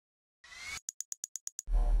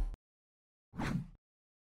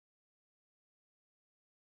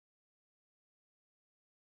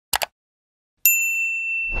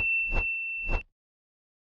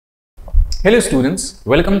Hello students,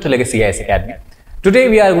 welcome to Legacy IAS Academy. Today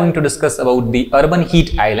we are going to discuss about the urban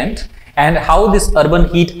heat island and how this urban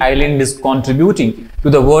heat island is contributing to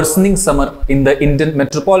the worsening summer in the Indian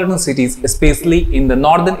metropolitan cities, especially in the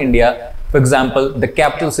northern India, for example, the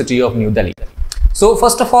capital city of New Delhi. So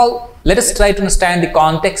first of all, let us try to understand the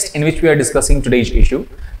context in which we are discussing today's issue.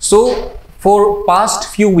 So for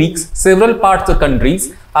past few weeks, several parts of the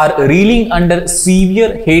countries are reeling under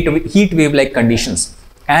severe heat wave like conditions.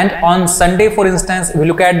 And on Sunday, for instance, if we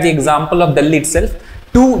look at the example of Delhi itself,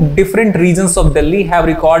 two different regions of Delhi have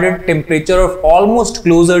recorded temperature of almost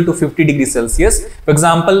closer to 50 degrees Celsius. For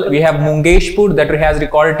example, we have Mungeshpur that has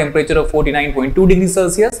recorded temperature of 49.2 degrees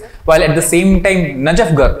Celsius, while at the same time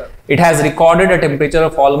Najafgarh, it has recorded a temperature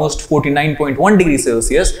of almost 49.1 degrees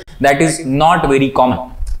Celsius. That is not very common.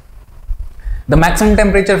 The maximum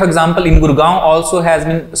temperature, for example, in Gurgaon also has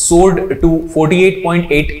been soared to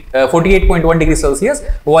 48.1 degrees Celsius,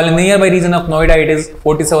 while in the nearby region of Noida it is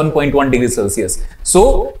 47.1 degrees Celsius.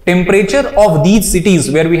 So, temperature of these cities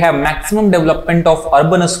where we have maximum development of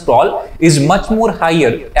urban sprawl is much more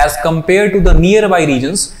higher as compared to the nearby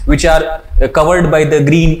regions which are covered by the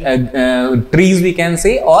green trees, we can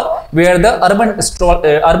say, or where the urban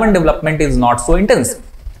development is not so intense.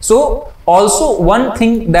 So, also one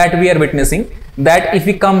thing that we are witnessing, that if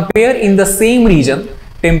we compare in the same region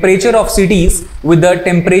temperature of cities with the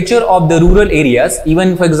temperature of the rural areas,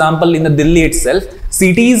 even for example in the Delhi itself,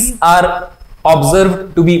 cities are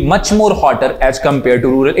observed to be much more hotter as compared to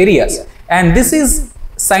rural areas. And this is,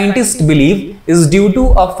 scientists believe, is due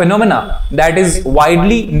to a phenomena that is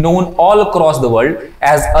widely known all across the world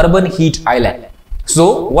as urban heat island.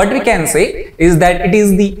 So what we can say is that it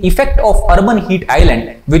is the effect of urban heat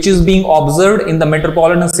island which is being observed in the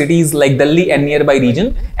metropolitan cities like Delhi and nearby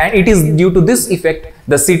region, and it is due to this effect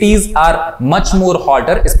the cities are much more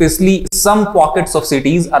hotter, especially some pockets of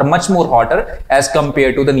cities are much more hotter as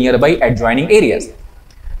compared to the nearby adjoining areas.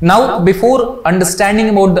 Now, before understanding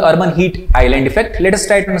about the urban heat island effect, let us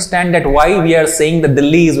try to understand that why we are saying that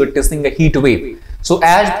Delhi is witnessing a heat wave. So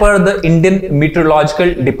as per the Indian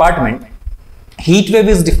Meteorological Department, heat wave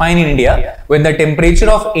is defined in India when the temperature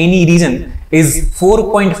of any region is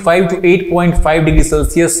 4.5 to 8.5 degrees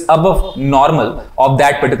Celsius above normal of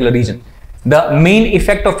that particular region. The main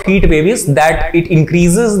effect of heat wave is that it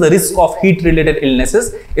increases the risk of heat related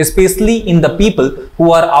illnesses, especially in the people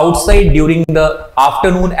who are outside during the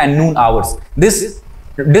afternoon and noon hours. This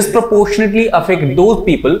disproportionately affect those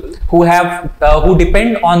people who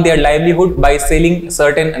depend on their livelihood by selling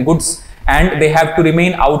certain goods, and they have to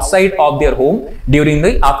remain outside of their home during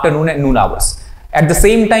the afternoon and noon hours. At the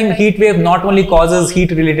same time, heat wave not only causes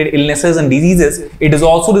heat related illnesses and diseases, it is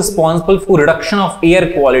also responsible for reduction of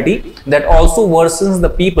air quality that also worsens the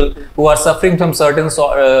people who are suffering from certain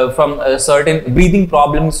breathing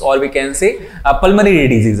problems, or we can say pulmonary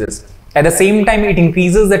diseases. At the same time, it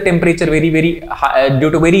increases the temperature very high,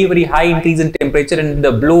 due to very high increase in temperature and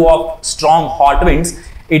the blow of strong hot winds.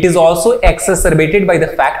 It is also exacerbated by the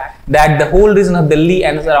fact that the whole region of Delhi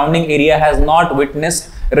and surrounding area has not witnessed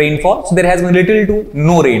rainfall. So there has been little to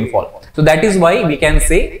no rainfall. So that is why we can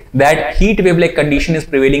say that heat wave like condition is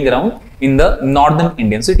prevailing around in the northern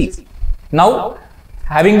Indian cities. Now,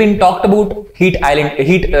 having been talked about heat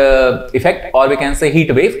effect, or we can say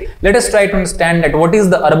heat wave, let us try to understand that what is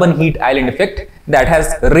the urban heat island effect that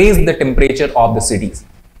has raised the temperature of the cities.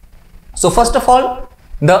 So first of all,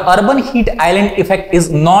 the urban heat island effect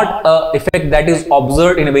is not an effect that is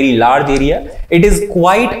observed in a very large area. It is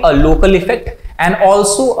quite a local effect and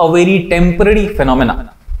also a very temporary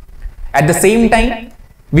phenomenon. At the same time,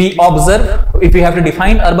 we observe, if we have to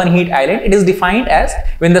define urban heat island, it is defined as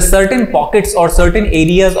when the certain pockets or certain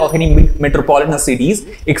areas of any metropolitan cities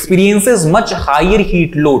experiences much higher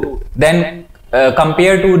heat load than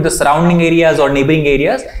compared to the surrounding areas or neighboring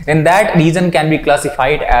areas, then that region can be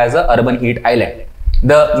classified as a urban heat island.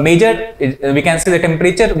 The major, we can say, the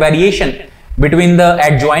temperature variation between the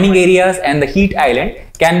adjoining areas and the heat island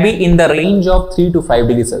can be in the range of 3 to 5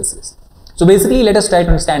 degrees Celsius. So basically, let us try to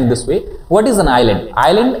understand this way. What is an island?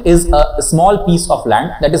 Island is a small piece of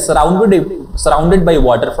land that is surrounded by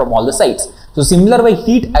water from all the sides. So similar way,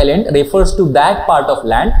 heat island refers to that part of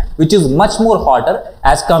land which is much more hotter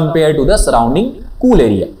as compared to the surrounding cool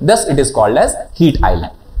area. Thus, it is called as heat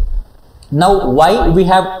island. Now, why do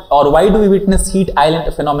we witness heat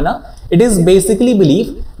island phenomena? It is basically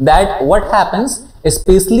believed that what happens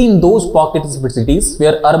especially in those pockets of cities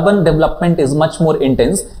where urban development is much more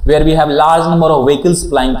intense, where we have large number of vehicles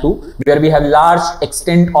flying through, where we have large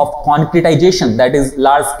extent of concretization, that is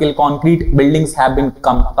large scale concrete buildings have been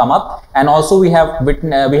come up, and also we have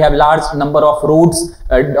large number of roads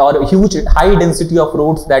or huge high density of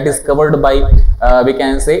roads that is covered by we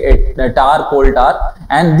can say coal tar,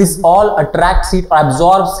 and this all attracts heat or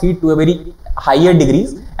absorbs heat to a very higher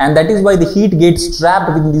degrees, and that is why the heat gets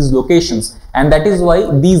trapped within these locations, and that is why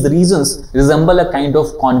these regions resemble a kind of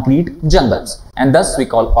concrete jungles, and thus we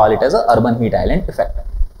call it as a urban heat island effect.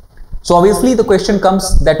 So obviously the question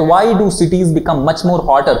comes that why do cities become much more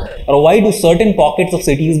hotter, or why do certain pockets of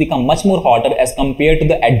cities become much more hotter as compared to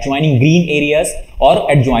the adjoining green areas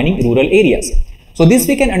or adjoining rural areas? So this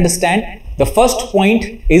we can understand. The first point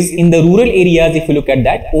is in the rural areas. If you look at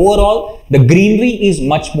that, overall the greenery is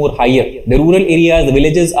much more higher. The rural areas, the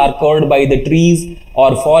villages are covered by the trees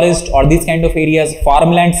or forest or these kind of areas,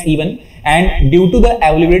 farmlands even, and due to the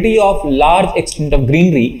availability of large extent of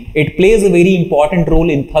greenery, it plays a very important role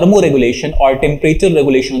in thermoregulation or temperature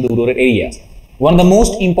regulation of the rural areas. One of the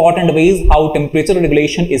most important ways how temperature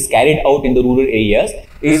regulation is carried out in the rural areas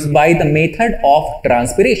is by the method of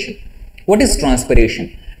transpiration. What is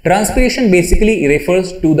transpiration? Transpiration basically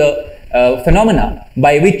refers to the phenomena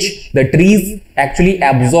by which the trees actually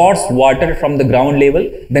absorbs water from the ground level,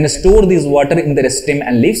 then store this water in the stem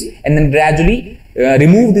and leaves, and then gradually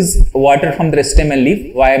remove this water from the stem and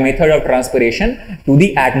leaf via method of transpiration to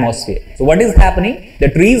the atmosphere. So what is happening? The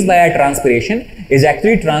trees via transpiration is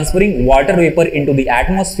actually transferring water vapor into the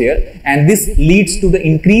atmosphere, and this leads to the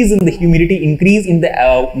increase in the humidity, increase in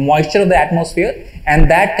the moisture of the atmosphere, and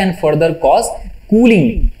that can further cause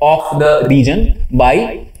cooling of the region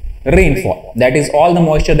by rainfall. That is, all the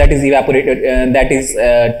moisture that is evaporated, that is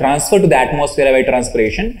transferred to the atmosphere by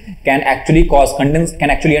transpiration, can actually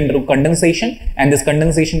undergo condensation, and this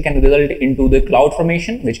condensation can result into the cloud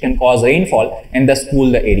formation, which can cause rainfall and thus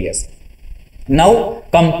cool the areas. Now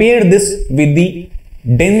compare this with the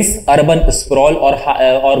dense urban sprawl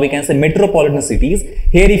or we can say metropolitan cities.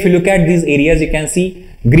 Here if you look at these areas, you can see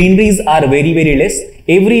greeneries are very less.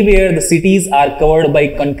 Everywhere the cities are covered by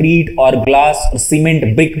concrete or glass or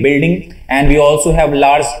cement brick building, and we also have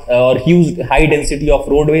large or huge high density of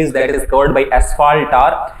roadways that is covered by asphalt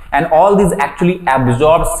tar, and all this actually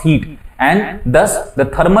absorbs heat, and thus the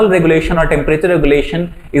thermal regulation or temperature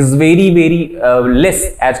regulation is very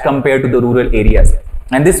less as compared to the rural areas.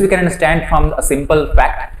 And this we can understand from a simple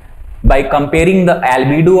fact by comparing the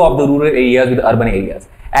albedo of the rural areas with the urban areas.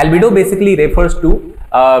 Albedo basically refers to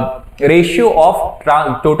ratio of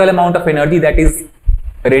total amount of energy that is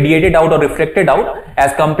radiated out or reflected out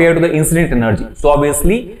as compared to the incident energy. So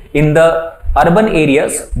obviously in the urban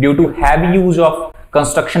areas, due to heavy use of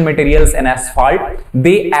construction materials and asphalt,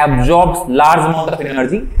 they absorb large amount of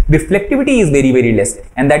energy. Reflectivity is very less,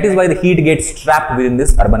 and that is why the heat gets trapped within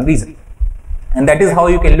this urban region. And that is how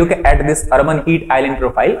you can look at this urban heat island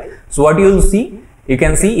profile. So what you will see, you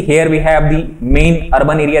can see here we have the main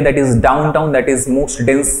urban area, that is downtown, that is most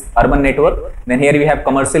dense urban network. Then here we have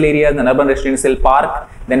commercial areas and urban residential park.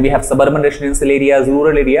 Then we have suburban residential areas,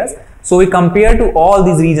 rural areas. So we compare to all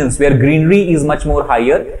these regions where greenery is much more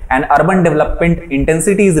higher and urban development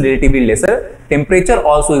intensity is relatively lesser, temperature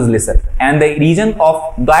also is lesser. And the region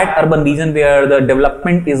of that urban region where the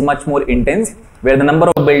development is much more intense, where the number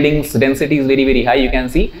of buildings density is very high, you can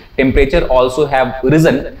see temperature also have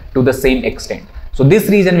risen to the same extent. So this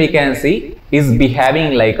region we can see is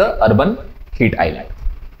behaving like a urban heat island.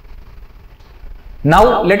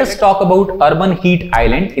 Now let us talk about urban heat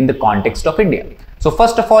island in the context of India. So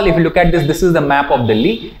first of all, if you look at this, this is the map of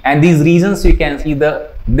Delhi, and these regions you can see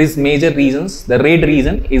these major regions. The red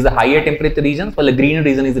region is the higher temperature region, while the green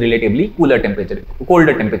region is relatively colder temperature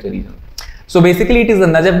region. So basically it is the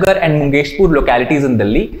Najafgarh and Mungeshpur localities in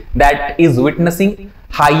Delhi that is witnessing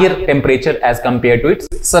higher temperature as compared to its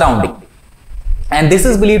surrounding. And this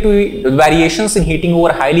is believed to be variations in heating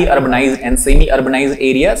over highly urbanized and semi-urbanized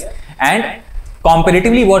areas. And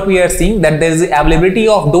comparatively what we are seeing, that there is the availability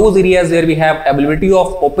of those areas where we have availability of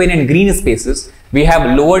open and green spaces, we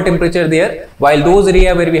have lower temperature there, while those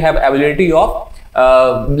areas where we have availability of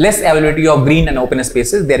less availability of green and open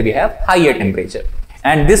spaces, there we have higher temperature.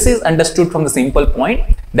 And this is understood from the simple point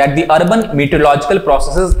that the urban meteorological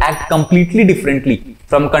processes act completely differently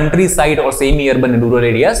from countryside or semi-urban and rural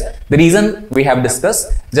areas. The reason we have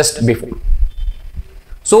discussed just before.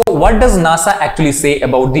 So what does NASA actually say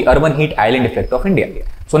about the urban heat island effect of India?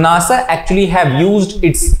 So NASA actually have used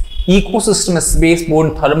its ecosystem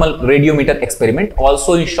space-borne thermal radiometer experiment,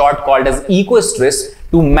 also in short called as EcoStress,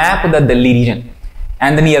 to map the Delhi region.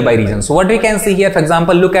 and the nearby regions. So what we can see here, for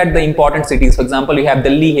example, look at the important cities. For example, you have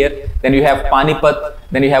Delhi here, then you have Panipat,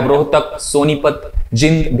 then you have Rohtak, Sonipat,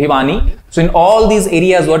 Jind, Bhiwani. So in all these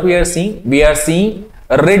areas, what we are seeing? We are seeing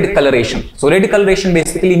red coloration. So red coloration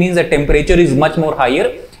basically means that temperature is much more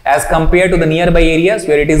higher as compared to the nearby areas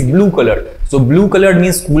where it is blue colored. So blue colored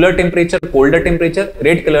means cooler temperature, colder temperature.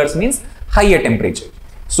 Red colors means higher temperature.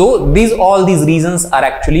 So all these reasons are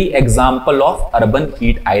actually example of urban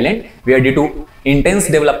heat island, where due to intense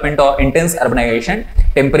development or intense urbanization,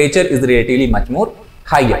 temperature is relatively much more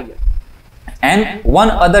higher. And one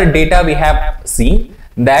other data we have seen,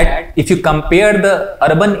 that if you compare the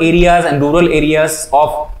urban areas and rural areas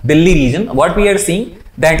of Delhi region, what we are seeing,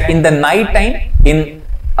 that in the night time in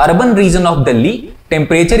urban region of Delhi,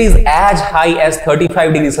 temperature is as high as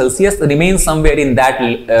 35 degrees Celsius, remains somewhere in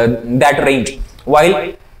that range,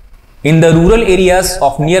 while in the rural areas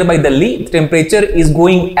of nearby Delhi, temperature is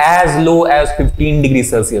going as low as 15 degrees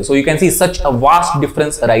Celsius. So you can see such a vast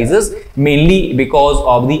difference arises mainly because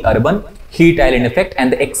of the urban heat island effect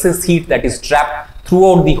and the excess heat that is trapped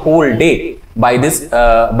throughout the whole day by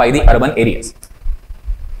the urban areas.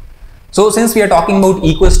 So since we are talking about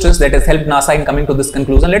eco-stress that has helped NASA in coming to this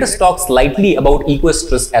conclusion, let us talk slightly about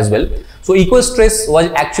eco-stress as well. So eco-stress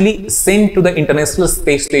was actually sent to the International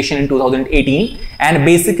Space Station in 2018, and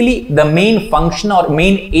basically the main function or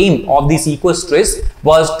main aim of this eco-stress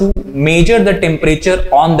was to measure the temperature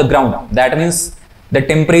on the ground. That means the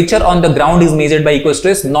temperature on the ground is measured by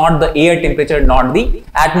eco-stress, not the air temperature, not the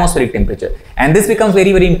atmospheric temperature. And this becomes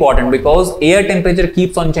very, very important because air temperature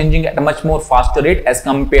keeps on changing at a much more faster rate as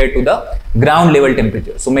compared to the ground level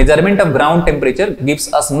temperature. So measurement of ground temperature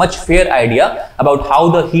gives us much fair idea about how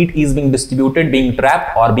the heat is being distributed, being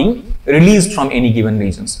trapped or being released from any given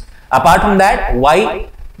regions. Apart from that, why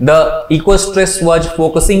the eco-stress was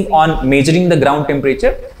focusing on measuring the ground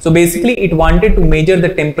temperature? So basically it wanted to measure the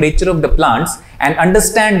temperature of the plants and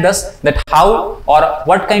understand thus that how or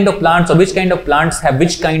what kind of plants or which kind of plants have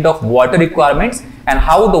which kind of water requirements, and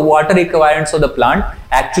how the water requirements of the plant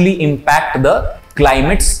actually impact the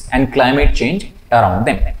climates and climate change around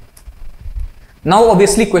them. Now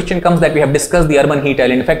obviously question comes that we have discussed the urban heat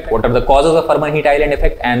island effect, what are the causes of urban heat island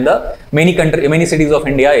effect, and the many cities of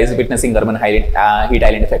India is witnessing urban heat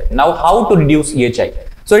island effect. Now how to reduce EHI?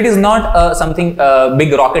 So it is not something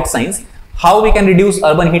big rocket science. How we can reduce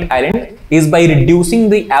urban heat island is by reducing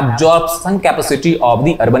the absorption capacity of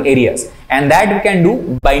the urban areas, and that we can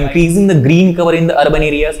do by increasing the green cover in the urban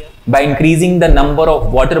areas, by increasing the number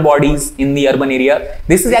of water bodies in the urban area.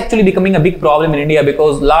 This is actually becoming a big problem in India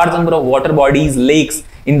because large number of water bodies, lakes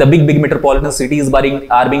in the big metropolitan cities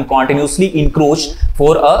are being continuously encroached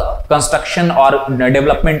for a construction or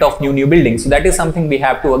development of new buildings. So that is something we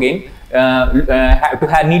have to again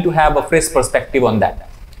need to have a fresh perspective on that.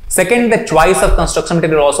 Second, the choice of construction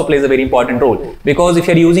material also plays a very important role, because if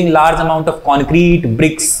you are using large amount of concrete,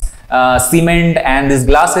 bricks, cement and these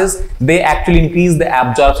glasses, they actually increase the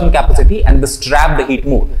absorption capacity and they trap the heat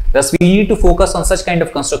more. Thus, we need to focus on such kind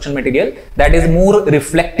of construction material that is more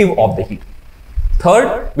reflective of the heat.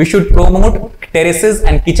 Third, we should promote terraces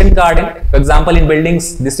and kitchen garden. For example, in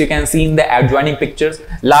buildings, this you can see in the adjoining pictures,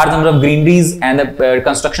 large number of greeneries and the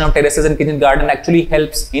construction of terraces and kitchen garden actually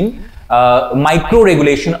helps in micro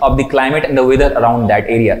regulation of the climate and the weather around that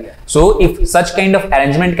area. So if such kind of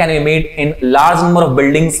arrangement can be made in large number of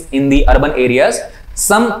buildings in the urban areas,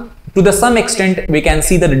 to some extent we can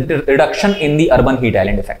see the reduction in the urban heat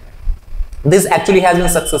island effect. This actually has been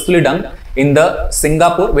successfully done in the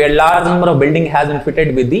Singapore, where large number of building has been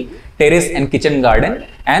fitted with the terrace and kitchen garden,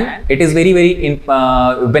 and it is very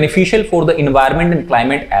beneficial for the environment and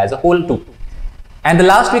climate as a whole too. And the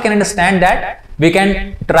last, we can understand that we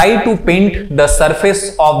can try to paint the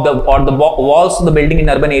surface of the walls of the building in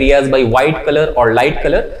urban areas by white color or light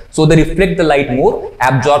color, so they reflect the light more,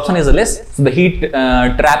 absorption is less, so the heat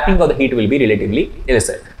trapping of the heat will be relatively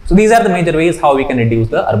lesser. So these are the major ways how we can reduce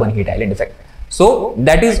the urban heat island effect. So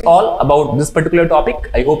that is all about this particular topic.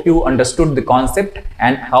 I hope you understood the concept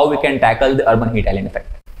and how we can tackle the urban heat island effect.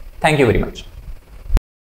 Thank you very much.